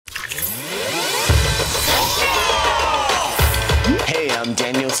I'm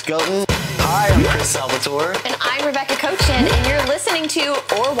Daniel Skelton. Hi, I'm Chris Salvatore. And I'm Rebekah Cochin, and you're listening to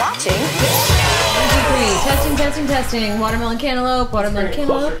or watching. 1, 2, 3. Testing. Watermelon cantaloupe. Welcome everyone.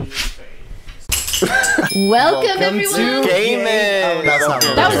 to Gaymous.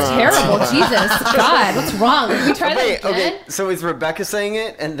 That was terrible. Jesus, God, what's wrong? Can we try that again? Okay. So is Rebekah saying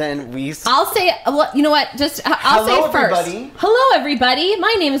it, and then we? I'll say. You know what? I'll say it first. Everybody. Hello, everybody.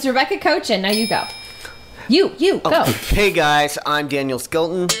 My name is Rebekah Cochin. Now you go. You go. Hey guys, I'm Daniel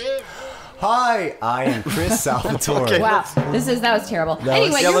Skelton. Hi, I am Chris Salvatore. Okay. Wow, that was terrible.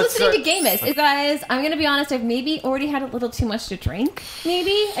 Anyway, you're listening to Gaymous. Guys, I'm gonna be honest. I've maybe already had a little too much to drink.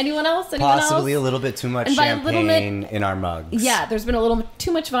 Maybe anyone else? Possibly a little bit too much champagne in our mugs. Yeah, there's been a little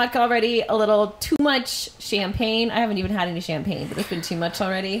too much vodka already. A little too much champagne. I haven't even had any champagne, but it's been too much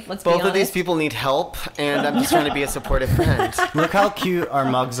already. Let's be honest. Both of these people need help, and I'm just trying to be a supportive friend. Look how cute our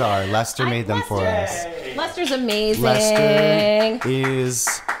mugs are. Lester made them for us. Lester's amazing. Lester is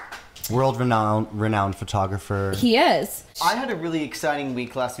world-renowned photographer. He is. I had a really exciting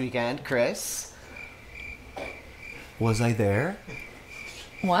week last weekend, Chris. Was I there?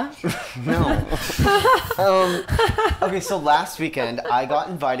 What? No. Okay, so last weekend I got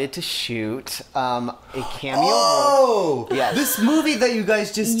invited to shoot a cameo. Oh! Yes. This movie that you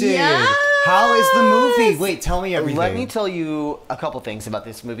guys just did. Yes! How is the movie? Wait, tell me everything. Let me tell you a couple things about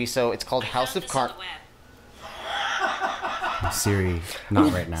this movie. So it's called House of Cards. Siri,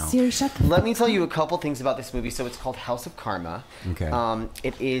 not right now. Siri, shut the Let me tell you a couple things about this movie. So it's called House of Karma. Okay.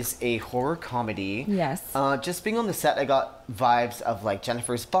 It is a horror comedy. Yes. Just being on the set, I got vibes of like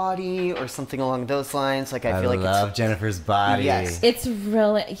Jennifer's Body or something along those lines. Like I feel like love Jennifer's Body. Yes. It's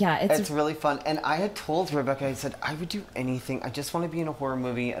really, it's really fun. And I had told Rebekah, I said, I would do anything. I just want to be in a horror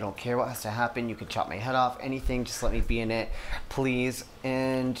movie. I don't care what has to happen. You can chop my head off. Anything. Just let me be in it, please.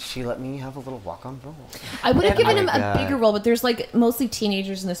 And she let me have a little walk-on role. I would have given him a bigger role, but there's like mostly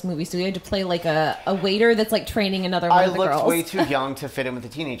teenagers in this movie, so we had to play like a waiter that's like training another one of the girls. I looked way too young to fit in with the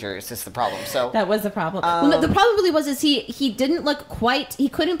teenagers. Is the problem. So that was the problem. Well, the problem really was he didn't look quite. He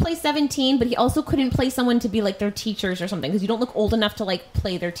couldn't play 17, but he also couldn't play someone to be like their teachers or something because you don't look old enough to like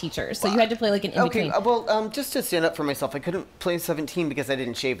play their teachers. So you had to play like an in between. Okay, well, just to stand up for myself, I couldn't play 17 because I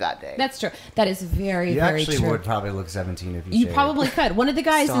didn't shave that day. That's true. That is very, you very true. You actually would probably look 17 if you You shaved. probably could. One of the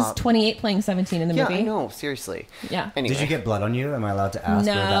guys is 28 playing 17 in the movie. Yeah, I know. Seriously. Yeah. Anyway. Did you get blood on you? Am I allowed to ask?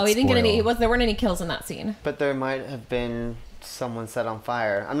 No, he didn't get any. There weren't any kills in that scene. But there might have been someone set on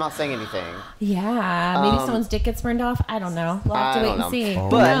fire. I'm not saying anything. Yeah, maybe someone's dick gets burned off. I don't know. We'll have to wait and see. Oh,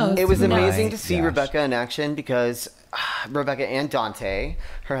 but it was amazing to see gosh. Rebekah in action because Rebekah and Dante,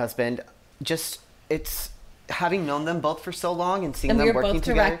 her husband, it's having known them both for so long and seeing them working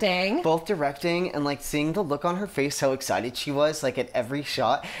together, both directing, and like seeing the look on her face, how excited she was, like at every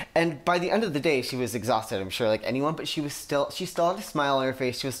shot. And by the end of the day, she was exhausted, I'm sure, like anyone, but she still had a smile on her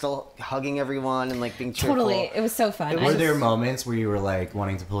face. She was still hugging everyone and like being cheerful. Totally, it was so fun. Were there moments where you were like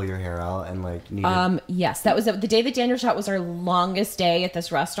wanting to pull your hair out and like needed? Yes, that was the day that Daniel shot was our longest day at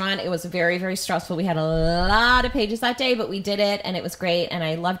this restaurant. It was very, very stressful. We had a lot of pages that day, but we did it, and it was great. And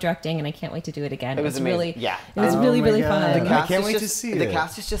I love directing, and I can't wait to do it again. It was amazing. Really, yeah, it was really fun. I can't wait to see it. The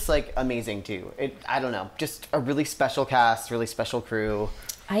cast is just like amazing too. I don't know, just a really special cast, really special crew.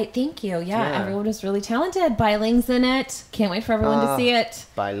 Thank you. Yeah, everyone was really talented. Bai Ling's in it. Can't wait for everyone to see it.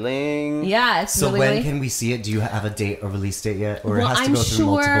 Bai Ling. Yeah, it's so when can we see it? Do you have a release date yet, or well, it has to I'm go through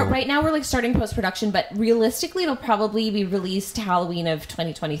multiple? Right now we're like starting post production, but realistically, it'll probably be released Halloween of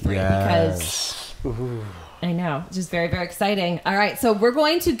 2023 because. Ooh. I know. Just very, very exciting. All right. So we're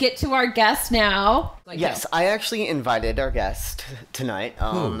going to get to our guest now. Yes, I actually invited our guest tonight.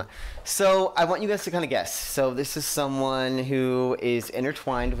 So I want you guys to kind of guess. So this is someone who is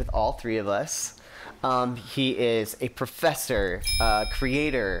intertwined with all three of us. He is a professor,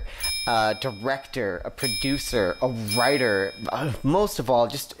 creator, director, a producer, a writer. Most of all,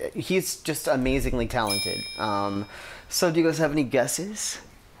 he's just amazingly talented. So do you guys have any guesses?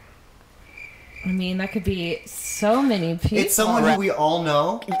 I mean, that could be so many people. It's someone who we all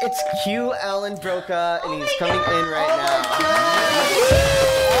know. It's Q Allan Brocka, and he's coming in right now.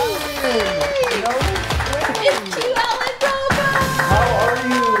 It's Q Allan Brocka! How are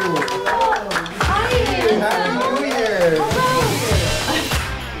you? Hi, Happy New Year!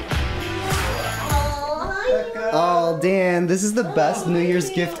 Oh, Dan, this is the best New Year's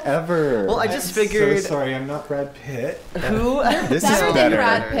gift ever. Well, I just figured. So sorry, I'm not Brad Pitt. Who? This better is than better.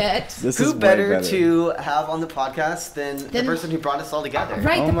 Brad Pitt. This Who is better to have on the podcast than the person who brought us all together?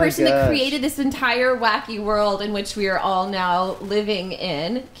 Right, Oh the my person that gosh. created this entire wacky world in which we are all now living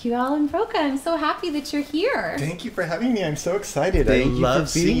in. Q Allan Brocka, I'm so happy that you're here. Thank you for having me. I'm so excited. Thank I you love for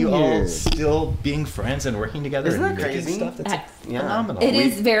seeing being you all here. still being friends and working together Isn't and that making crazy? stuff. That's phenomenal. It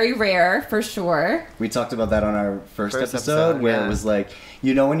is very rare, for sure. We talked about that on our first First episode where yeah. it was like,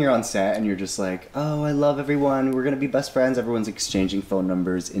 you know, when you're on set and you're just like, oh, I love everyone. We're going to be best friends. Everyone's exchanging phone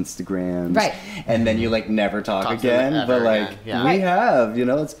numbers, Instagrams. Right. And then you like never talk Talk to them again. ever But like, again, yeah. we Right. have, you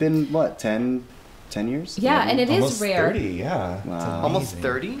know, it's been what, 10 years? Yeah, and it is Almost rare. 30, yeah. It's Wow. Almost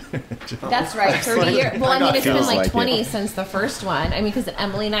amazing. 30? That's right, 30 years. Well, I mean, it's been Feels like like 20 it. since the first one. I mean, because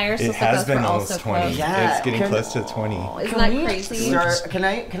Emily and I are It supposed has to been we're almost also 20. close. Yeah. It's getting Can- close to 20. Isn't that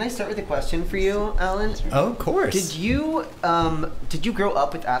crazy? Can I start with a question for you, Alan? Oh, of course. Did you grow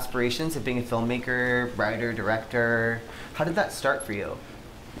up with aspirations of being a filmmaker, writer, director? How did that start for you?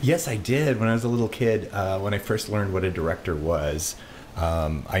 Yes, I did. When I was a little kid, when I first learned what a director was,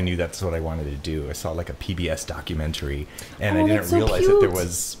 I knew that's what I wanted to do. I saw like a PBS documentary, and Oh, I that's didn't so realize that there cute.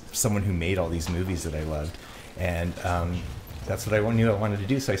 was someone who made all these movies that I loved. And that's what I knew I wanted to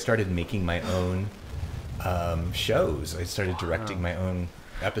do. So I started making my own shows. I started directing my own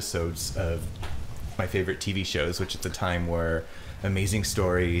episodes of my favorite TV shows, which at the time were Amazing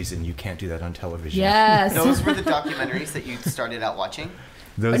Stories, and You Can't Do That on Television. Yes. Those were the documentaries that you started out watching?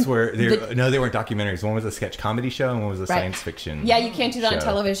 Those were no, they weren't documentaries. One was a sketch comedy show, and one was a science fiction. Yeah, you can't do that on show.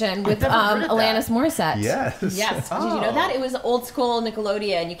 television with never heard of Alanis Morissette. Yes. Yes. Did you know that? It was old school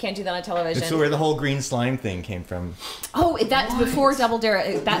Nickelodeon. You can't do that on television. It's where the whole green slime thing came from. Oh, that's before Double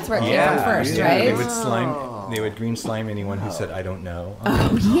Dare. That's where it came from first, yeah. right? They would slime. They would green slime anyone who said "I don't know."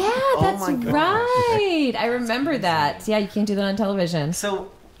 Oh yeah, that's my goodness. right. I remember that. Yeah, you can't do that on television. So,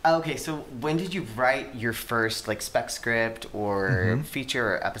 okay, so when did you write your first like spec script or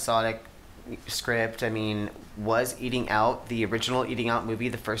feature or episodic script? I mean, was Eating Out, the original Eating Out movie,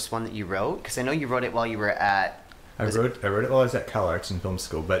 the first one that you wrote? Because I know you wrote it while you were at... I wrote it while I was at Cal Arts in film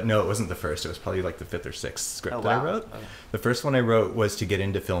school, but no, it wasn't the first. It was probably like the fifth or sixth script Oh, that I wow. wrote. Okay. The first one I wrote was to get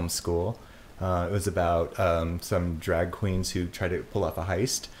into film school. It was about some drag queens who try to pull off a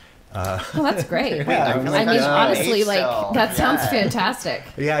heist. Oh, that's great. Yeah, I I'm mean, like, honestly, like so, that sounds yeah. fantastic.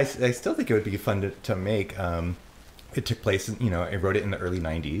 Yeah, I still think it would be fun to make. It took place, I wrote it in the early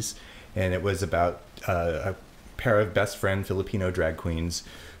 90s, and it was about a pair of best friend Filipino drag queens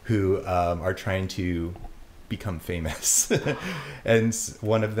who are trying to become famous. And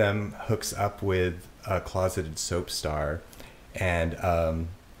one of them hooks up with a closeted soap star, and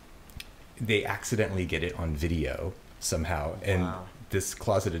they accidentally get it on video somehow. And Wow. this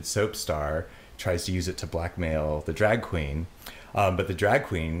closeted soap star tries to use it to blackmail the drag queen. But the drag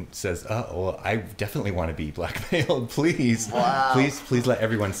queen says, "Oh, well, I definitely want to be blackmailed. Please, Wow. please let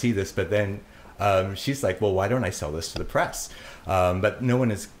everyone see this." But then she's like, "Well, why don't I sell this to the press?" But no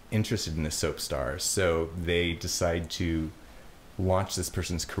one is interested in this soap star, so they decide to launch this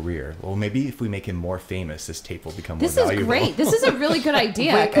person's career. Well, maybe if we make him more famous, this tape will become This more is valuable. great. This is a really good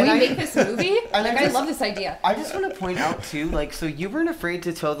idea. Wait, Can we and make this movie? and Like, I I just- love this idea. I just want to point out too, like, so you weren't afraid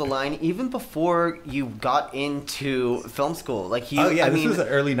to toe the line even before you got into film school. Like, you, Oh yeah, I this mean, was the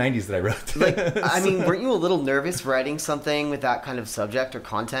early '90s that I wrote. like, I mean, weren't you a little nervous writing something with that kind of subject or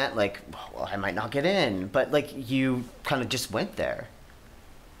content? Like, well, I might not get in, but like, you kind of just went there.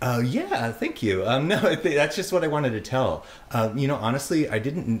 Oh yeah, thank you. No, that's just what I wanted to tell. Honestly, I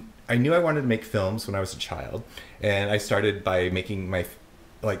knew I wanted to make films when I was a child, and I started by making my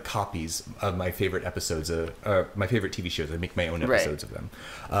copies of my favorite episodes of my favorite TV shows. I make my own Right. episodes of them.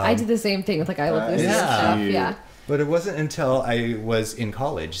 I did the same thing with like I Love Lucy and yeah. stuff. Yeah. But it wasn't until I was in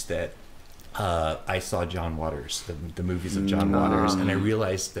college that I saw John Waters, the movies of John Waters, and I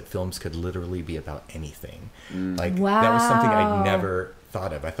realized that films could literally be about anything. Like that was something Wow. I never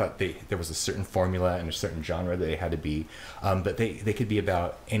thought of. I thought there was a certain formula and a certain genre that they had to be, but they could be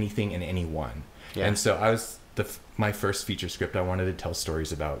about anything and anyone. Yeah. And so I was my first feature script. I wanted to tell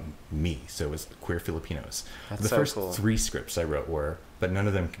stories about me, so it was queer Filipinos. That's the so first cool. 3 scripts I wrote were, but none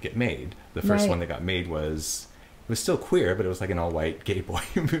of them could get made. The first Right. one that got made was still queer, but it was like an all-white gay boy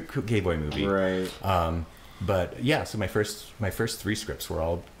movie. Right. But yeah, so my first 3 scripts were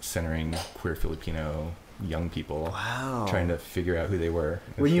all centering queer Filipino young people. Wow. Trying to figure out who they were.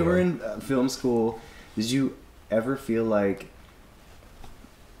 When you were in film school, did you ever feel like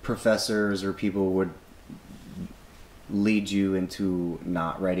professors or people would lead you into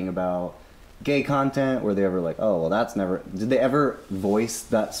not writing about gay content? Were they ever like, oh, well, that's never... Did they ever voice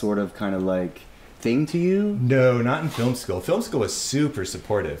that sort of kind of like thing to you? No, not in film school. Film school was super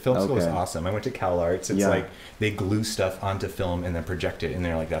supportive. Film school was Okay. awesome. I went to Cal Arts. It's Yeah. like they glue stuff onto film and then project it, and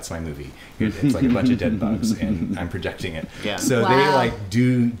they're like, "That's my movie." It's like a bunch of dead bugs, and I'm projecting it. Yeah. So they Wow. like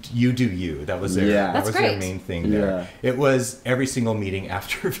do you. That was their Yeah. That's that was their great. main thing there. Yeah. It was every single meeting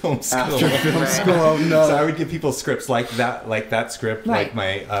after film school. After film Right. school, oh no. So I would give people scripts like that script, Right. like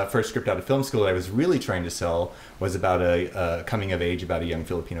my first script out of film school I was really trying to sell was about a coming of age about a young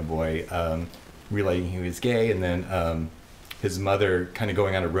Filipino boy realizing he was gay, and then his mother kind of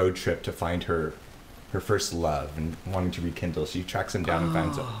going on a road trip to find her first love and wanting to rekindle. She tracks him down and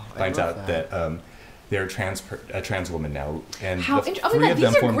finds love out that they're a trans woman now, and How the int- oh my three God, of them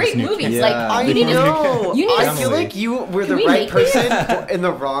these are form great this new movies. family. Like, Yeah. you need to. know. You need I to- feel like you were the we right make this? person in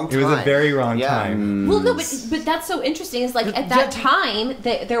the wrong time. It was a very wrong Yeah. time. Well, no, but that's so interesting. Is like at that time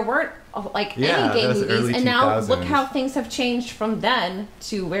there weren't like Yeah, any gay that was movies, early and now look 2000s. how things have changed from then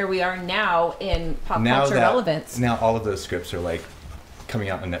to where we are now in pop culture that- relevance. Now all of those scripts are like coming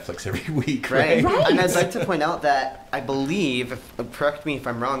out on Netflix every week, Right. Right. And I'd like to point out that I believe, correct me if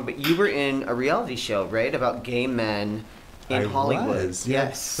I'm wrong, but you were in a reality show, right, about gay men in I Hollywood. was,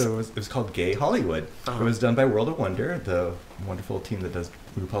 Yes. So it was called Gay Hollywood. Uh-huh. It was done by World of Wonder, the wonderful team that does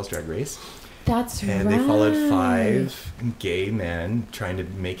RuPaul's Drag Race. That's And right. they followed 5 gay men trying to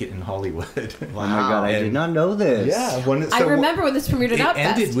make it in Hollywood. Oh my god, I did And- not know this. Yeah. I remember when this premiered it at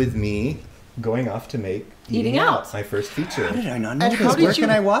ended Outfest. with me going off to make Eating Out. my first feature. How did I not know And this? how did Where you? can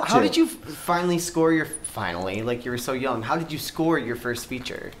I watch how it? did you finally score your? Finally, like you were so young. How did you score your first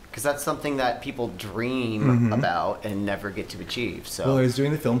feature? Because that's something that people dream about and never get to achieve. So. Well, I was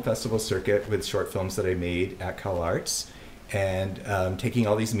doing the film festival circuit with short films that I made at Cal Arts, and taking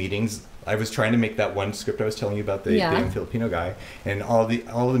all these meetings. I was trying to make that one script I was telling you about, the Yeah. young Filipino guy, and all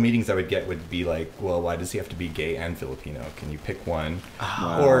the meetings I would get would be like, well, why does he have to be gay and Filipino? Can you pick one,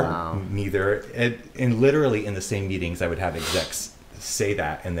 or neither? And literally in the same meetings, I would have execs say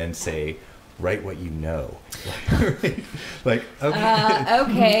that, and then say, write what you know. Like, okay.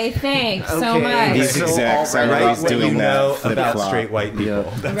 Okay, thanks so Okay. much. These So execs all are right. Write always what you doing know that. about flip-flop. straight white people.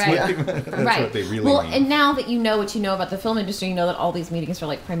 Yeah. That's, Right. that's what they really well, mean. and now that you know what you know about the film industry, you know that all these meetings are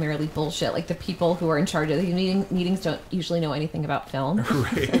like primarily bullshit. Like the people who are in charge of these meetings don't usually know anything about film.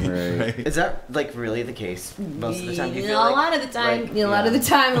 right. Right. Is that like really the case most of the time? Do you feel a like, lot of the time, like, a lot of the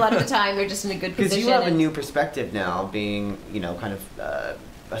time, they're just in a good Because position. you have a and- new perspective now, being kind of a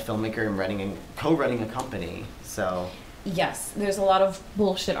filmmaker and co-running a company. So Yes, there's a lot of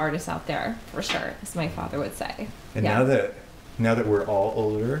bullshit artists out there for sure, as my father would say. And Yeah. now that we're all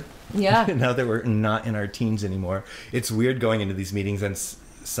older, Yeah. now that we're not in our teens anymore, it's weird going into these meetings, and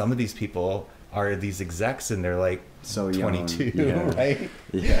some of these people are these execs, and they're like So young. 22, Yeah. right?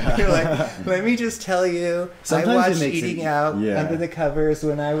 Yeah. You're like, let me just tell you, Sometimes I it watched makes Eating it- Out yeah. under the covers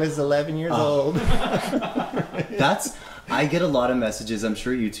when I was 11 years old. I get a lot of messages, I'm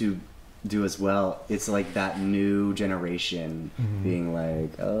sure you two do as well. It's like that new generation being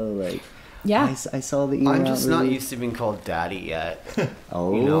like, oh, like, Yeah. I saw the email. I'm just not used to being called daddy yet.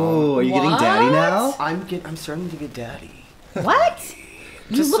 Oh, you know. are you getting daddy What? now? I'm starting to get daddy. What?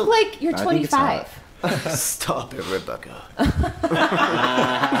 You Just look so- like you're I think it's 25. Stop it, Rebekah.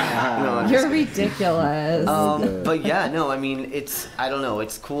 No, I'm You're just ridiculous. but yeah, no, I mean, I don't know,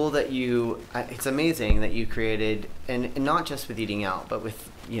 it's cool that it's amazing that you created, and not just with Eating Out, but with,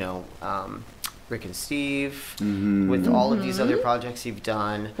 Rick and Steve, with all of these other projects you've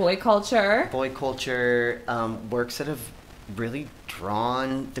done, Boy culture. boy culture, works that have really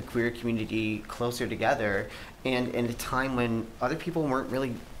drawn the queer community closer together, and in a time when other people weren't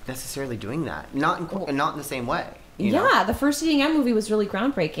really necessarily doing that, not in the same way. You know? Yeah, the first Eating Out movie was really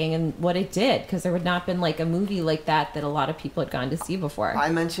groundbreaking in what it did, because there had not been like a movie like that a lot of people had gone to see before. I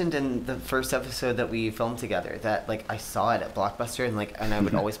mentioned in the first episode that we filmed together that like I saw it at Blockbuster, and I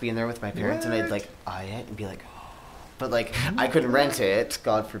would always be in there with my parents, and I'd like eye it and be like, oh. But like I couldn't rent it,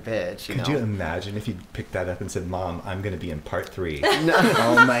 God forbid. Could you imagine if you picked that up and said, Mom, I'm going to be in part 3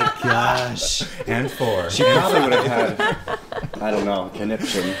 Oh my gosh. and 4. She probably would have had, I don't know,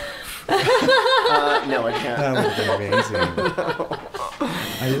 conniption. No, I can't. That would have been amazing.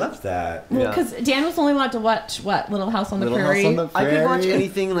 I love that. Well, Yeah. because Dan was only allowed to watch what, Little House on the Little House Prairie. on the I could watch Prairie.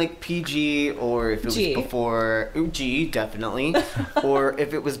 anything like PG, or if it was G. before G, definitely, or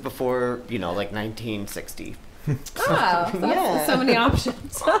if it was before like 1960. Oh, that's so many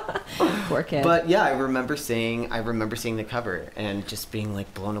options. Poor kid. But yeah, I remember seeing the cover and just being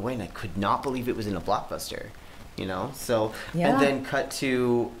like blown away, and I could not believe it was in a Blockbuster. So Yeah. and then cut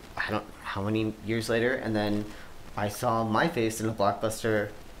to I don't know how many years later, and then I saw my face in a Blockbuster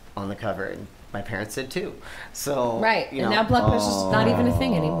on the cover, and my parents did too. So Right, you and know, now blood pressure's not even a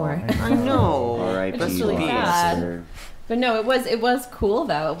thing anymore. I know. R.I.P. Which is really blood sad. pressure. But no, it was cool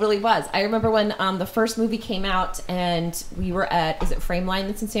though. It really was. I remember when the first movie came out, and we were at, is it Frameline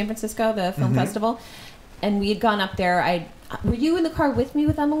that's in San Francisco, the film festival, and we had gone up there. Were you in the car with me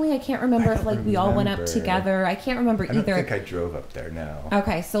with Emily? I can't remember if we all went up together. I can't remember I don't either. think I drove up there, no.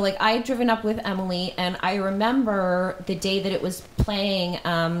 Okay, so I had driven up with Emily, and I remember the day that it was playing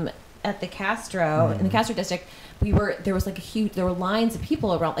at the Castro in the Castro district. There was there were lines of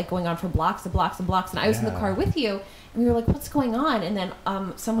people around, going on for blocks and blocks and blocks, and I was in the car with you, and we were like, "What's going on?" And then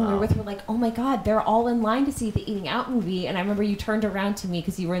someone we were with were like, "Oh my God, they're all in line to see the Eating Out movie." And I remember you turned around to me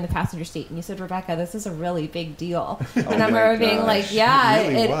because you were in the passenger seat, and you said, "Rebekah, this is a really big deal." And I remember being like, "Yeah,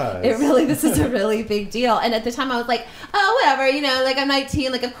 it really this is a really big deal." And at the time, I was like, "Oh, whatever, I'm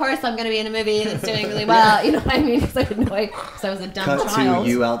 19, of course I'm going to be in a movie that's doing really well." You know what I mean? Because I was a dumb Cut child.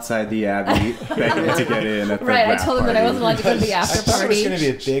 to you outside the Abbey, begging to get in. At the Right, I wrap told them that I party. wasn't allowed to go to the I after thought it was party. going to be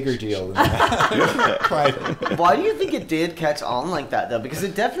a bigger deal than that. Private. Why do you think it did catch on like that though? Because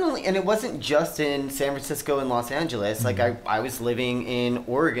it definitely, and it wasn't just in San Francisco and Los Angeles. I was living in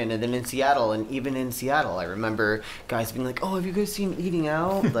Oregon and then in Seattle, and even in Seattle, I remember guys being like, "Oh, have you guys seen Eating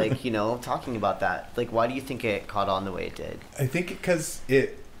Out?" Talking about that. Why do you think it caught on the way it did? I think because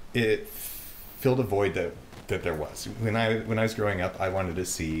it filled a void that there was. When I was growing up, I wanted to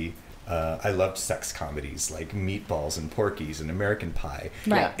see. I loved sex comedies like Meatballs and Porky's and American Pie.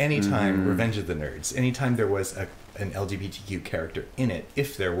 Right. Anytime Revenge of the Nerds, anytime there was an LGBTQ character in it,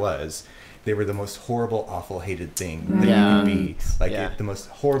 if there was, they were the most horrible, awful, hated thing that you could be. The most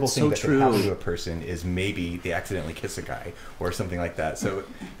horrible thing that could happen to a person is maybe they accidentally kiss a guy or something like that. So,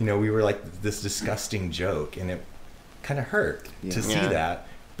 we were like this disgusting joke, and it kind of hurt to see that.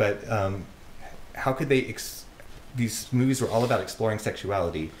 But how could they... these movies were all about exploring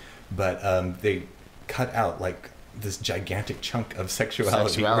sexuality, but they cut out this gigantic chunk of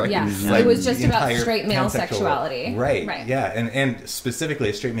sexuality. Right? Yeah, it was just about straight male sexuality. Right. Yeah, and specifically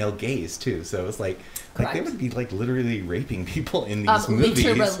a straight male gaze too. So it was they would be literally raping people in these movies.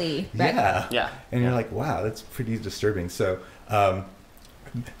 Literally. Right. Yeah. And you're like, wow, that's pretty disturbing. So,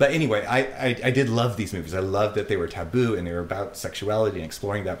 but anyway, I did love these movies. I loved that they were taboo and they were about sexuality and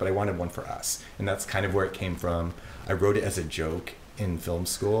exploring that, but I wanted one for us. And that's kind of where it came from. I wrote it as a joke in film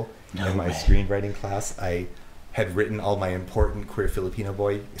school. In my screenwriting class, I had written all my important queer Filipino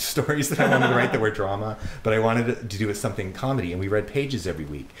boy stories that I wanted to write that were drama, but I wanted to do it something comedy, and we read pages every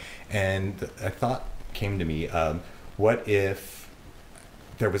week. And a thought came to me, what if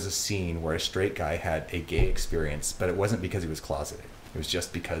there was a scene where a straight guy had a gay experience, but it wasn't because he was closeted. It was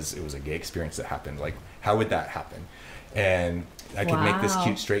just because it was a gay experience that happened. How would that happen? And I could make this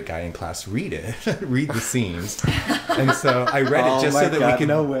cute straight guy in class read it, read the scenes. And so I read it just so that we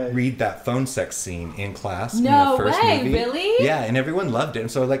could read that phone sex scene in class in the first movie. Really? Yeah, and everyone loved it.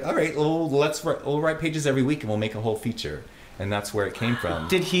 And so I was like, all right, well, we'll write pages every week and we'll make a whole feature. And that's where it came from.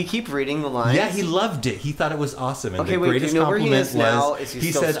 Did he keep reading the lines? Yeah, he loved it. He thought it was awesome. And Okay, the wait, greatest do you know where he compliment is now? was Is he he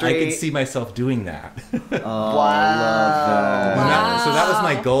still said, I straight? could see myself doing that. Wow. I love that. So that was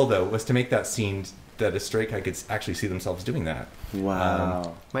my goal, though, was to make that scene that a straight guy could actually see themselves doing that.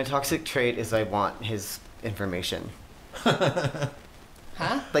 Wow. My toxic trait is I want his information. Huh?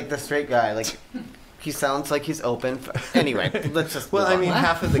 The straight guy, he sounds like he's open. Anyway, let's just. Well, move I on. mean,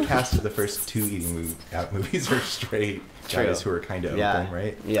 half of the cast of the first two Eating Out movies are straight guys who are kind of open,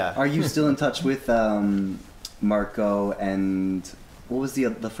 right? Yeah. Are you still in touch with Marco and what was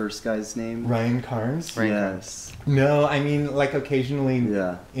the first guy's name? Ryan Carnes? Yes. No, I mean, occasionally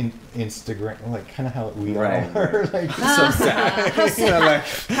in Instagram, kind of how we all are. So sad.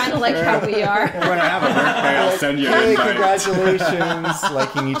 Kind of like how we are. When I have a birthday, I'll send you an Hey, invite. congratulations,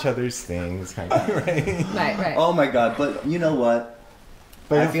 liking each other's things, kind of, right? Right. Oh my god, but you know what?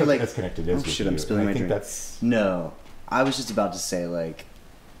 But I I don't feel think like that's connected as with shit, you. I'm spilling my I think drink. that's... No. I was just about to say,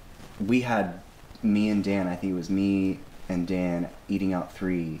 we had me and Dan, I think it was me and Dan Eating Out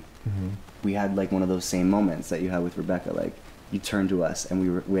 3. Mm-hmm. We had one of those same moments that you had with Rebekah. You turned to us and we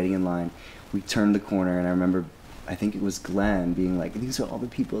were waiting in line. We turned the corner and I remember, I think it was Glenn being like, these are all the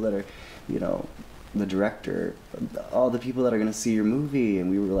people that are, the director, all the people that are going to see your movie. And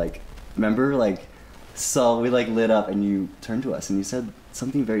we were remember, so we lit up and you turned to us and you said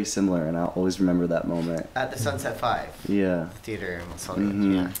something very similar, and I'll always remember that moment. At the Sunset 5 Yeah. theater in Los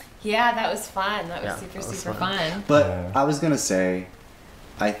Angeles. Yeah. Yeah, that was fun. That was Yeah, super that was fun. But I was going to say,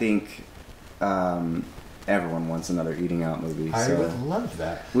 I think everyone wants another Eating Out movie. I So would love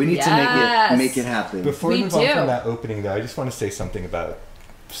that. we need Yes. to make it happen. Before We we move on do. from that opening, though, I just want to say something about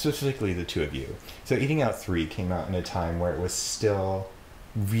specifically the two of you. So Eating Out 3 came out in a time where it was still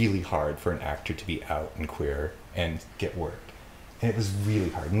really hard for an actor to be out and queer and get work. And it was really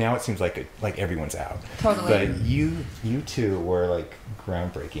hard. Now it seems like everyone's out. Totally. But you two were like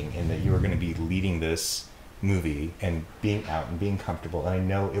groundbreaking in that you were going to be leading this movie and being out and being comfortable. And I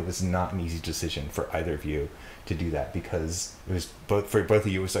know it was not an easy decision for either of you to do that, because it was for both of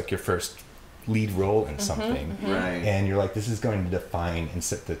you, it was like your first lead role in something. Right. And you're like, this is going to define and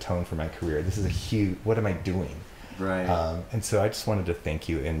set the tone for my career. This is a huge, what am I doing? Right. And so I just wanted to thank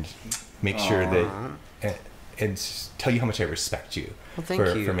you and make sure that, and tell you how much I respect you, Well, thank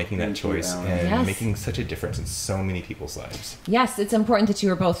you. for making that Thank you, choice Allan. and Yes. making such a difference in so many people's lives. Yes, it's important that you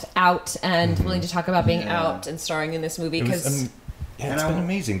were both out and willing to talk about being out and starring in this movie, It was, because yeah, it's been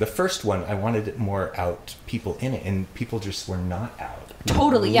amazing. The first one, I wanted more out people in it, and people just were not out.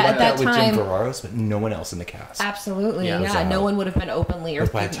 totally, yeah, Like at that with time, Jim Ferraros, but no one else in the cast. absolutely, Yeah. yeah, Was no out. one would have been openly or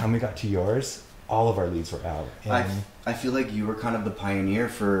But by the time we got to yours, all of our leads were out. And I feel like you were kind of the pioneer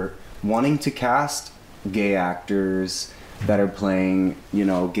for wanting to cast gay actors that are playing, you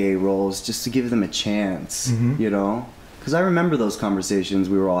know, gay roles, just to give them a chance, you know? Because I remember those conversations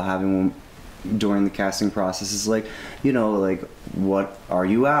we were all having during the casting process. Is like, you know, like, what are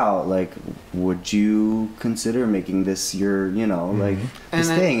you out? Like, would you consider making this your, you know, like, this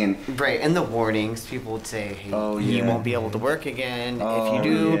thing? And right, and the warnings, people would say, hey, Oh, you yeah. won't be able to work again Oh, if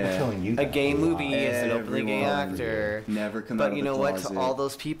you do yeah. Telling you a that gay a lot. movie as an openly gay Everyone actor. never come out But of you the know what? To closet. all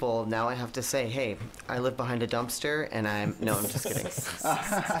those people, now I have to say, hey, I live behind a dumpster, and I'm just kidding.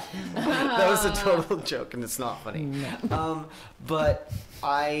 That was a total joke, and it's not funny. But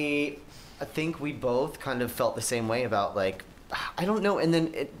I think we both kind of felt the same way about, like, I don't know. And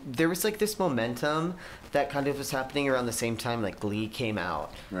then there was like this momentum that kind of was happening around the same time, like Glee came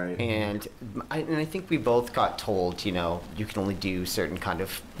out. Right. And I think we both got told, you know, you can only do certain kind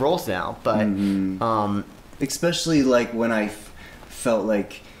of roles now. But especially like when I felt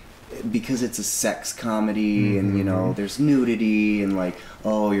like, because it's a sex comedy and, you know, there's nudity and like,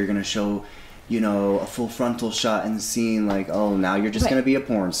 oh, you're gonna show, you know, a full frontal shot in the scene, like, oh, now you're just Right. gonna be a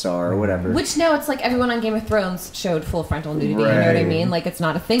porn star or whatever. which now it's like everyone on Game of Thrones showed full frontal nudity. You know what I Right. mean? Like, it's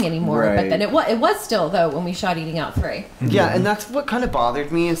not a thing anymore. But Right. then it was still, though, when we shot Eating Out 3. yeah, and that's what kind of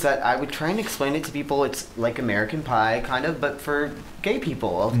bothered me, is that I would try and explain it to people. It's like American Pie, kind of, but for gay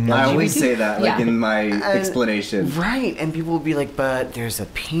people. I always LGBT. say that, like, Yeah. in my And- explanation. Right, and people will be like, but there's a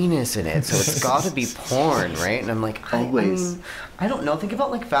penis in it, so it's got to be porn, right? And I'm like, Always. I don't know. Think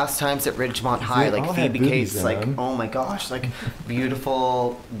about like Fast Times at Ridgemont High, They all like had Phoebe boobies Cates, in like, them. oh my gosh, like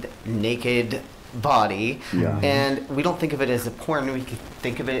beautiful naked body, Yeah. and we don't think of it as a porn. We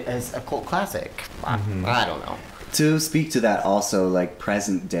think of it as a cult classic. I don't know. To speak to that also, like,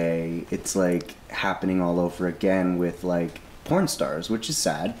 present day, it's like happening all over again with like porn stars, which is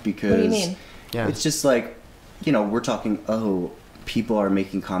sad because What do you mean? Yeah. it's just like, you know, we're talking, oh, people are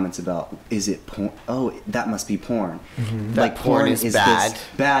making comments about, is it porn? Oh, that must be porn. That porn is bad. this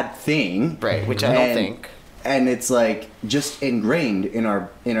bad thing, Right, which I don't think. And it's like just ingrained in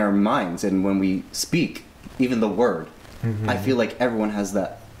our minds, and when we speak, even the word, I feel like everyone has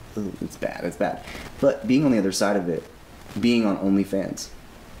that. "Ooh, it's bad. But being on the other side of it, being on OnlyFans,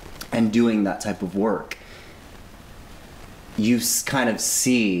 and doing that type of work, you kind of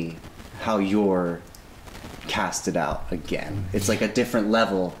see how you're casted out again. It's like a different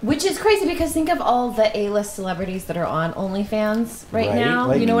level. Which is crazy, because think of all the A-list celebrities that are on OnlyFans right, Right, now.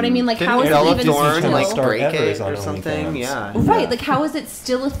 like- You know what I mean? Like, how is it Bella even Thorne still... like Star break ever it is on or something? OnlyFans. Yeah. Right, like, how is it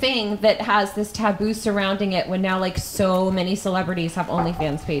still a thing that has this taboo surrounding it when now, like, so many celebrities have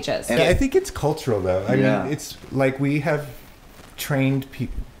OnlyFans pages? And Yeah, I think it's cultural, though. I Yeah. mean, it's like we have trained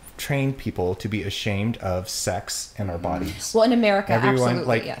people to be ashamed of sex and our bodies. Well, in America, Everyone, absolutely,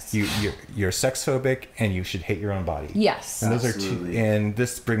 like, yes. you're sex phobic and you should hate your own body. Yes. And those are Absolutely. two, and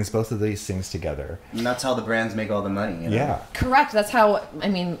this brings both of these things together. And that's how the brands make all the money. You know? Yeah. Correct. That's how, I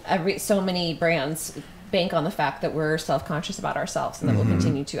mean, so many brands bank on the fact that we're self-conscious about ourselves, and that we'll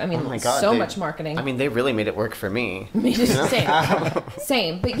continue to. I mean, Oh my God, so they- much marketing. I mean, they really made it work for me.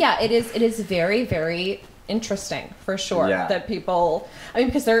 Same. But yeah, it is very, very interesting for sure Yeah. that people, I mean,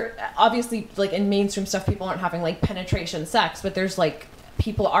 because they're obviously, like, in mainstream stuff, people aren't having like penetration sex, but there's like,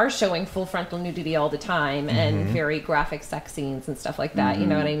 people are showing full frontal nudity all the time and very graphic sex scenes and stuff like that. You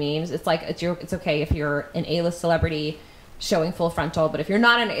know what I mean? It's like, it's okay if you're an A-list celebrity showing full frontal, but if you're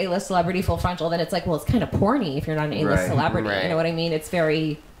not an A-list celebrity full frontal, then it's like, well, it's kind of porny if you're not an A-list Right. celebrity. Right. You know what I mean? It's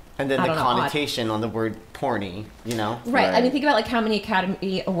very... And then I the don't know, odd. connotation on the word porny, you know? Right. I Right. mean, think about like how many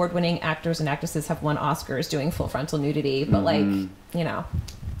Academy Award-winning actors and actresses have won Oscars doing full frontal nudity, but like, you know,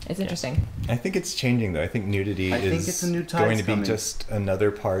 it's interesting. I think it's changing, though. I think nudity I is think it's a new tide's going to be coming. just another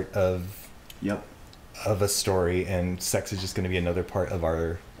part of Yep. of a story, and sex is just going to be another part of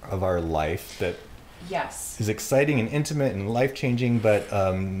our life that Yes. is exciting and intimate and life-changing, but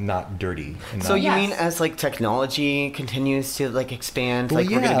not dirty. And So not, you mean as like technology continues to like expand, Well, like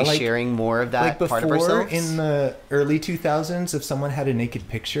we're going to be like- sharing more of that like part of before ourselves? in the early 2000s, if someone had a naked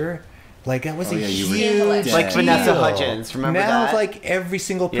picture, like that was Oh, a yeah, you were huge dead. Like Vanessa deal. Hudgens, remember now, that? like every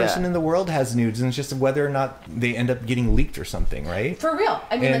single person Yeah. in the world has nudes, and it's just whether or not they end up getting leaked or something, right? For real.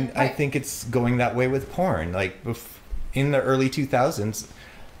 I mean, And like, I right. think it's going that way with porn. Like in the early 2000s,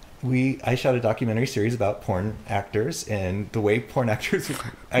 I shot a documentary series about porn actors and the way porn actors.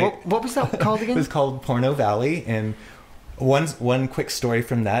 What was that called It again? was called Porno Valley, and one quick story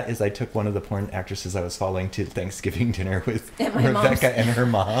from that is I took one of the porn actresses I was following to Thanksgiving dinner with At my mom's. Rebekah and her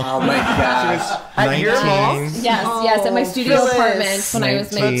mom. Oh my gosh. At your mom's? Yes, at my studio Phyllis. apartment when I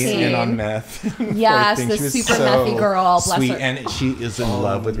was 19. and on meth. Poor Yes, thing. the She was super so methy girl, bless sweet, her. and she is in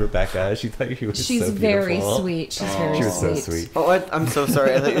love with Rebekah. She thought she was She's so very beautiful. sweet. She's very She was so sweet. sweet. Oh, I'm so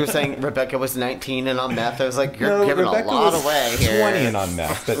sorry. I thought you were saying Rebecca was 19 and on meth. I was like, you're No, giving Rebekah a lot was away here. 20 and on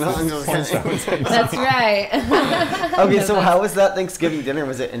meth. But No, I'm just porn kidding. stuff was That's right. Okay, so how was that Thanksgiving dinner?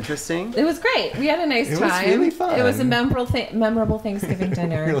 Was it interesting? It was great. We had a nice It was time. really fun. It was a memorable Thanksgiving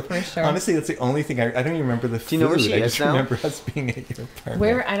dinner for sure. Honestly, that's the only thing I don't even remember the food. Do you know where she I is just now? remember us being at your apartment.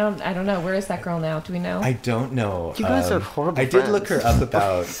 Where I don't know. Where is that girl now? Do we know? I don't know. You guys are horrible I did look friends. her up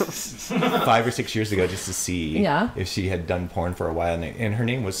about 5 or 6 years ago just to see Yeah. if she had done porn for a while, and her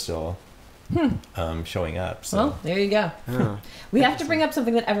name was still showing up. So. Well, there you go. We have to bring up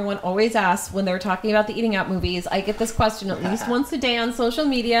something that everyone always asks when they're talking about the Eating Out movies. I get this question at least once a day on social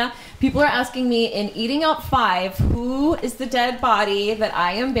media. People are asking me, in Eating Out 5, who is the dead body that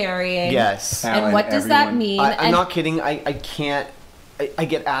I am burying? Yes. And Alan, what does that everyone- mean? I'm And not kidding. I can't. I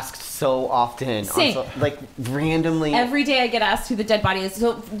get asked so often. Same. Like randomly. every day I get asked who the dead body is.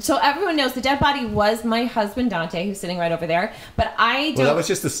 So everyone knows the dead body was my husband Dante, who's sitting right over there. But I don't. Well, that was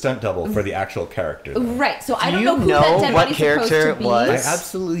just the stunt double for the actual character. Though. Right. So I Do don't you know who know that dead what body's character supposed it to be. was? I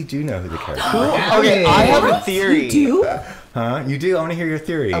absolutely do know who the character is. Okay, I have a theory. You do? Huh? You do? I want to hear your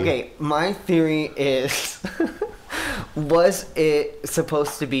theory. Okay, my theory is, was it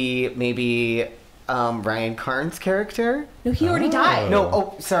supposed to be maybe Ryan Carn's character? No, he already died. No,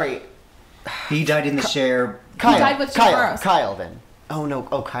 oh, sorry. He died in the share. Kyle. died with Kyle. Chavarros. Kyle then. Oh no,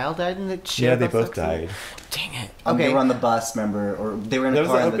 oh Kyle died in the Yeah, they Chavarros both accident? died. Dang it. They Okay. were on the bus, remember? Or they were in That a was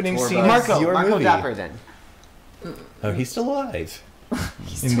car the on opening the tour scene. bus. Marco Your movie. Dapper then. Oh, he's still alive.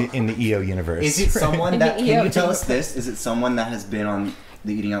 In the EO universe. Is it someone In that, the can EO you tell us this? Is it someone that has been on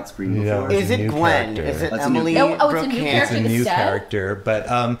the Eating Out screen No. before? It's Is a it new Gwen? character. Is it That's a new- Emily Oh, it's a new Brockham? It's character. a new Instead? character, but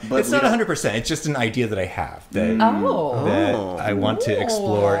it's we not don't- 100%. It's just an idea that I have that, Oh. that I want to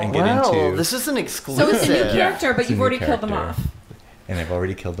explore and get Wow, into. this is an exclusive. So it's a new character, but It's a you've new already killed them character. off. And I've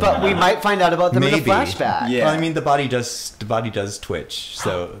already killed them. But we all. might find out about them in a Maybe. flashback. Yeah. Well, I mean, the body does twitch,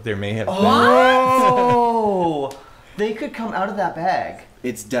 so there may have. Oh, they could come out of that bag.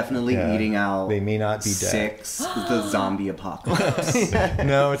 It's definitely Yeah. Eating Out. They may not be dead. 6, the zombie apocalypse.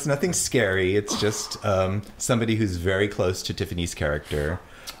 No, it's nothing scary. It's just somebody who's very close to Tiffany's character.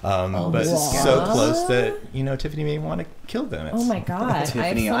 But this is so scary. close that, Tiffany may want to kill them. Oh my god.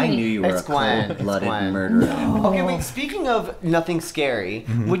 Tiffany, I I have so knew many... you were It's a Gwen. cold-blooded It's Gwen. murderer. Okay, wait. Speaking of nothing scary,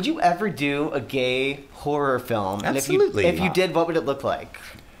 Mm-hmm. would you ever do a gay horror film? Absolutely. And if you did, what would it look like?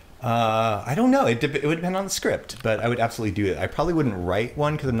 I don't know. It would depend on the script, but I would absolutely do it. I probably wouldn't write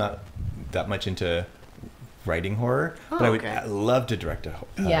one because I'm not that much into writing horror, but I would okay. love to direct a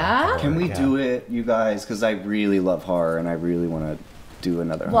horror. Yeah? Can we do it, you guys? Because I really love horror and I really want to do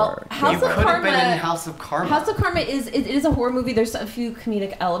another Well, horror. House You of could have been Karma- in House of Karma. House of Karma is a horror movie. There's a few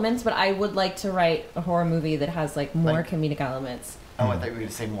comedic elements, but I would like to write a horror movie that has more Like- comedic elements. Oh, I thought you were going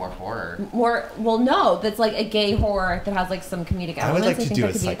to say more horror. No, that's like a gay horror that has some comedic elements. I would like to think do that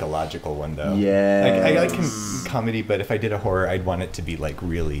a could be- psychological one though. Yes. I like comedy, but if I did a horror, I'd want it to be like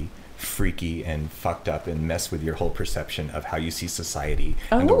really freaky and fucked up and mess with your whole perception of how you see society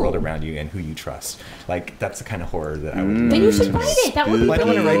and the world Oh. around you and who you trust. Like that's the kind of horror that I would. Then love you to should do. write it. That would be Well, I don't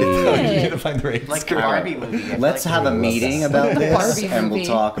want to write it though. You need to good. find the right Like the script. Barbie movie. I feel Let's like have you a would love meeting that. about this, Barbie and we'll movie.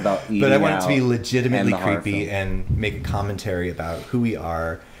 talk about eating But I want it to be out legitimately and the horror creepy film. and make a commentary about who we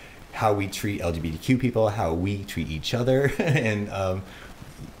are, how we treat LGBTQ people, how we treat each other, and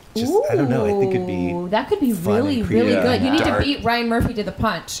just I don't know. I think it'd be Ooh, that could be fun and really, creative really good. and You need to dark. beat Ryan Murphy to the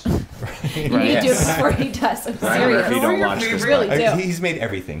punch. You need Right. to do it before he does. I'm Ryan serious. Murphy, don't watch this. Really do. He's made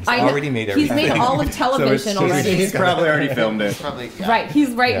everything. He's I know. already made everything. He's made all of television So it's already. He's probably already filmed it. Probably, yeah. Right, he's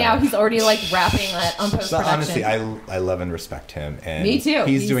right Yeah. now. He's already wrapping it on post So production. honestly, I love and respect him, and Me too.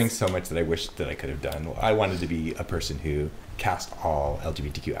 He's He's- doing so much that I wish that I could have done. I wanted to be a person who cast all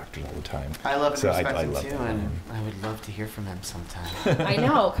LGBTQ actors all the time. I love and respect him love too, that. and I would love to hear from him sometime. I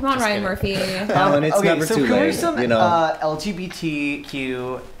know. Come on, Just Ryan kidding. Murphy. Alan, it's never so too who are late. some You know,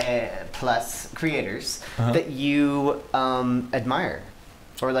 LGBTQ plus creators that you admire,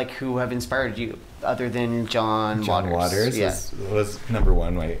 or like who have inspired you, other than John Waters? Yeah. was number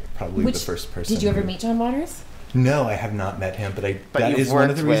one, probably the first person. Did you ever meet John Waters? No, I have not met him, but that you've is one of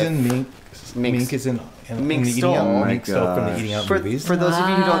worked the reasons Mink Mink is in Mink the Stoll. Eating Out, Oh my Mink Stoll from the Eating Out For movies. those of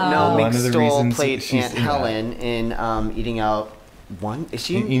you who don't know, Wow. Mink One of the Stoll reasons played she's Aunt in that. Helen in Eating Out 1. Is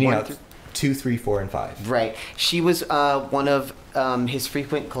she in Eating one Out through- 2, 3, 4, and 5. Right. She was one of his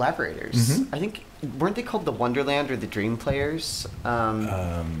frequent collaborators. Mhm. I think, weren't they called the Wonderland or the Dream Players?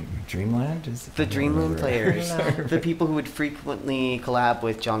 Dreamland is The Dreamland Players. I don't know. The people who would frequently collab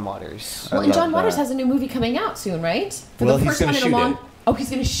with John Waters. Well, and love John Waters that. has a new movie coming out soon, right? For Well, the he's first gonna time in a shoot long. it. Oh, he's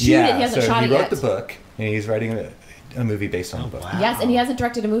going to shoot it. He hasn't so shot he it wrote yet. the book, and he's writing a movie based on the book. wow. Yes, and he hasn't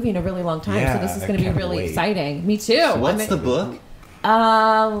directed a movie in a really long time, so Yeah, this is I going to be can't really wait. exciting. Me too. what's I'm- the book?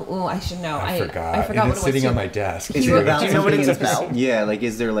 Oh, I should know. I forgot. I forgot And what it's it was. sitting too. on my desk. Is He it wrote- about Do you know what something it's in about? Yeah, like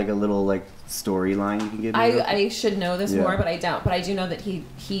is there like a little like storyline you can give me? real quick? I should know this Yeah. more, but I don't. But I do know that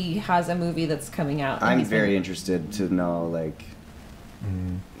he has a movie that's coming out. and I'm he's been- very interested to know like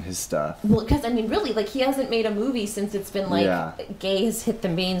his stuff. Well, because I mean, really, like he hasn't made a movie since it's been like Yeah. gay has hit the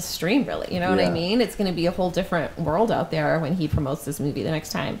mainstream. Really, you know what I Yeah. mean? It's going to be a whole different world out there when he promotes this movie the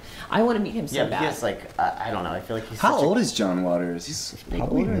next time. I want to meet him so Yeah, but bad. he has like, I don't know, I feel like he's How such a- old is John Waters? He's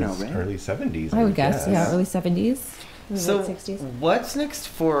Probably older in now, his right? early 70s. I would guess, yeah, early 70s, So, late 60s. what's next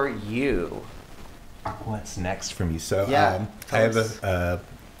for you? What's next for me? So Yeah, I have tell us. a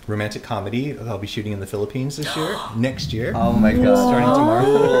romantic comedy that I'll be shooting in the Philippines this year, next year. Oh my god! Starting tomorrow.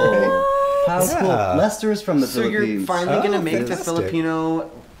 Cool. How Yeah. cool! Lester is from the So Philippines. you're finally Oh, going to make the fantastic. Filipino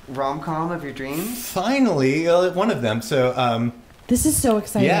rom-com of your dreams? Finally, one of them. So This is so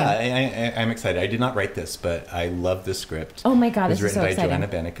exciting. yeah, I'm excited. I did not write this, but I love the script. Oh my God, It was this is written so by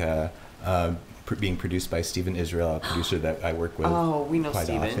exciting. Joanna Benica, being produced by Stephen Israel, a producer that I work with. Oh, we know quite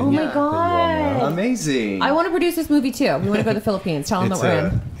Steven. often. Oh my Yeah. That you all know. God. Amazing. I want to produce this movie too. We want to go to the Philippines. Tell them that It's we're a,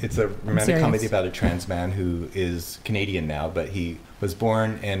 in. it's a romantic serious. comedy about a trans man who is Canadian now, but he was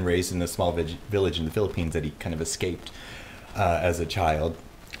born and raised in a small village in the Philippines that he kind of escaped as a child.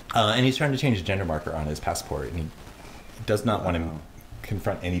 And he's trying to change a gender marker on his passport, and he does not want to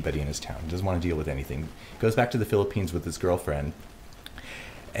confront anybody in his town. Doesn't want to deal with anything. Goes back to the Philippines with his girlfriend,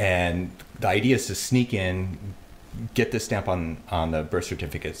 and the idea is to sneak in, get the stamp on the birth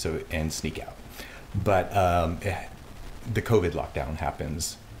certificate, and sneak out. But the COVID lockdown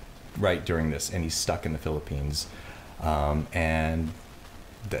happens right during this, and he's stuck in the Philippines, and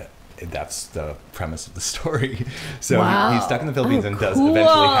that's the premise of the story. So Wow. he's stuck in the Philippines Oh, and does cool.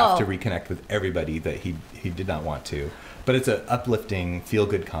 eventually have to reconnect with everybody that he did not want to. But it's an uplifting,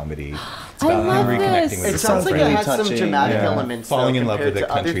 feel-good comedy. It's I about love him reconnecting this. with It his sounds like it girlfriend. has some touching. dramatic Yeah. elements. Falling though, in love with compared a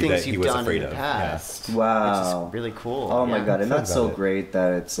to other country things that he you've was done afraid in the of. Yeah. past. Wow. Which is really cool. Oh my yeah. god, and Excited that's so about it. great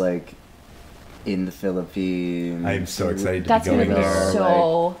that it's like in the Philippines. I'm so excited to That's be going going to be there.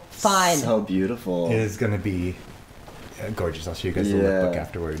 so fun. So beautiful. It is going to be gorgeous. I'll show you guys the Yeah. lookbook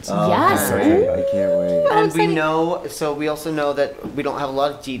afterwards. Oh, Yes. I can't wait. I can't wait. Oh, And we exciting. know, so we also know that we don't have a lot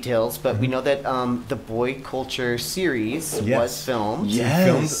of details, but we know that the Boy Culture series was Yes. filmed. Yes.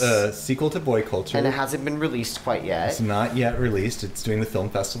 Filmed a sequel to Boy Culture. And it hasn't been released quite yet. It's not yet released. It's doing the film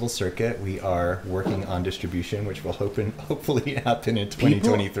festival circuit. We are working on distribution, which will hopefully happen in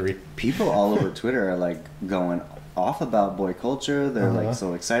 2023. People all over Twitter are like going off about Boy Culture. They're like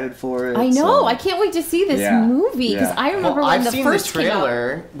so excited for it. I know. so- I can't wait to see this Yeah. movie because Yeah. I remember Well, when I've the seen first the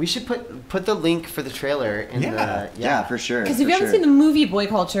trailer. We should put the link for the trailer in Yeah. the Yeah, for sure. Because if for you haven't sure. seen the movie Boy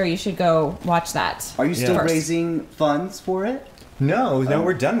Culture, you should go watch that. Are you still Yeah. raising funds for it? No, Oh.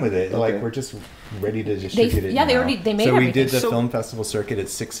 we're done with it. Okay. Like we're just ready to distribute it. yeah, they now. already- they made So we everything. did the So- film festival circuit.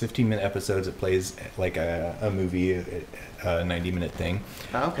 It's 6 15-minute episodes. It plays like a movie, a 90-minute thing.